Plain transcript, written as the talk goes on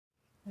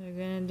We're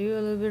gonna do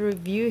a little bit of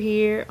review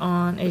here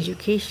on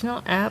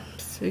educational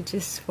apps, which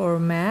is for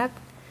math.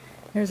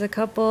 There's a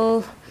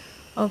couple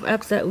of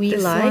apps that we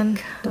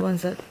like. The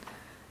ones that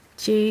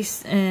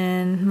Chase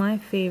and my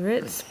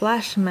favorite,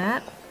 Splash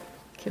Math.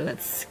 Okay,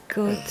 let's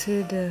go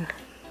to the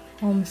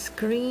home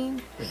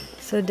screen.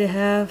 So they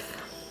have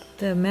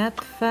the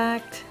math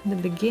fact, the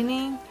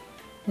beginning.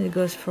 It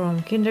goes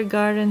from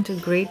kindergarten to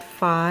grade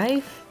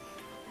 5.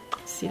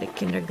 See the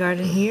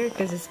kindergarten here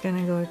because it's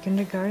gonna go to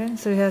kindergarten.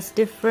 So it has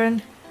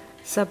different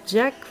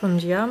subject from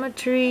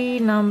geometry,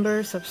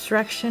 numbers,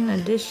 subtraction,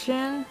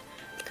 addition,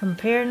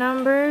 compare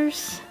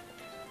numbers,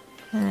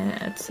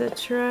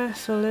 etc.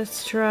 So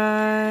let's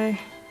try,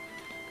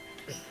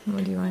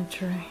 what do you want to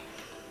try?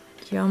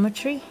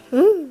 Geometry?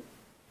 Okay,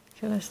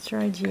 let's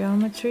try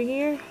geometry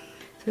here.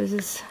 So this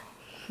is,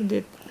 we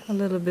did a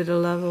little bit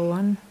of level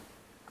 1.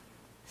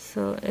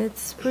 So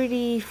it's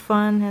pretty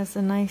fun, has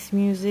a nice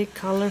music,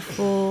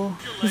 colorful.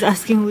 He's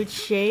asking which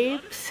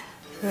shapes.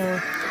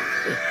 So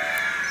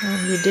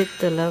we did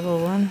the level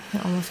 1,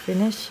 almost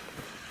finished.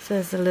 So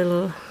it's a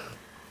little,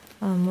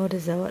 what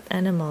is that? What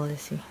animal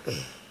is he?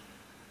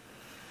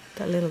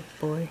 That little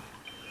boy.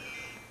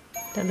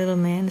 That little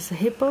man is a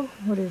hippo?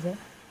 What is that?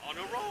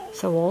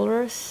 It's a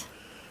walrus.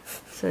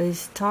 So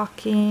he's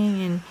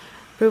talking, and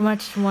pretty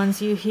much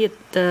once you hit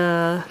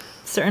the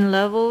certain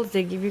levels,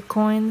 they give you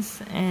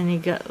coins, and you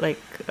got like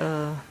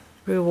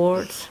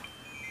rewards,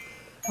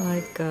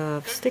 like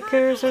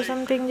stickers or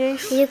something,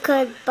 Jace. You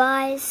could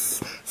buy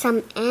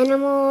some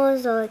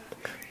animals or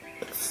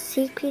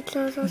sea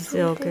creatures or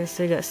something. Okay,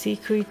 so you got sea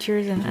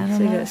creatures and animals.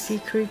 So you got sea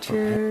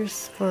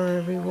creatures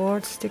for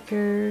reward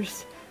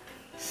stickers.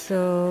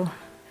 So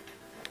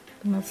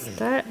what's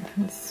that?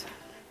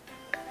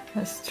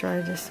 Let's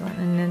try this one.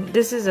 And then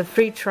this is a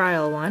free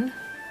trial one.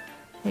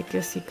 I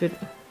guess you could,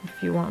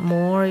 if you want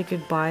more, you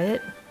could buy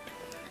it.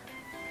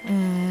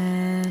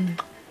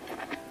 And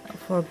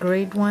for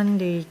grade 1,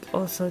 they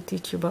also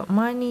teach you about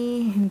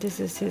money. And this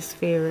is his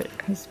favorite.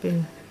 He's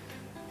been,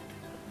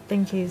 I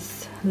think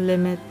he's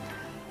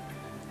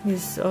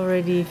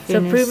already finished.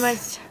 So pretty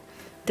much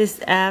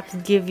this app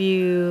give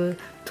you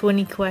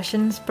 20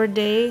 questions per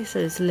day. So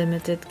it's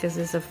limited because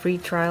it's a free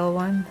trial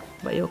one.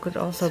 But you could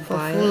also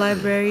buy full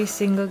library,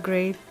 single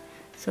grade.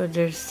 So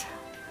there's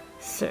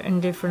certain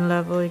different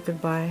level you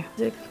could buy.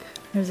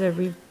 There's a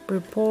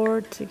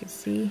report, so you can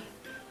see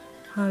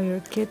how your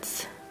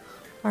kids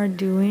are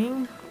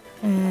doing.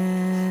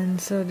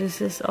 And so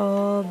this is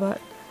all about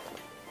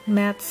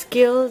math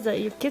skills that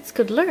your kids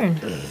could learn.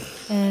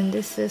 And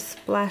this is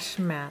Splash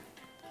Math.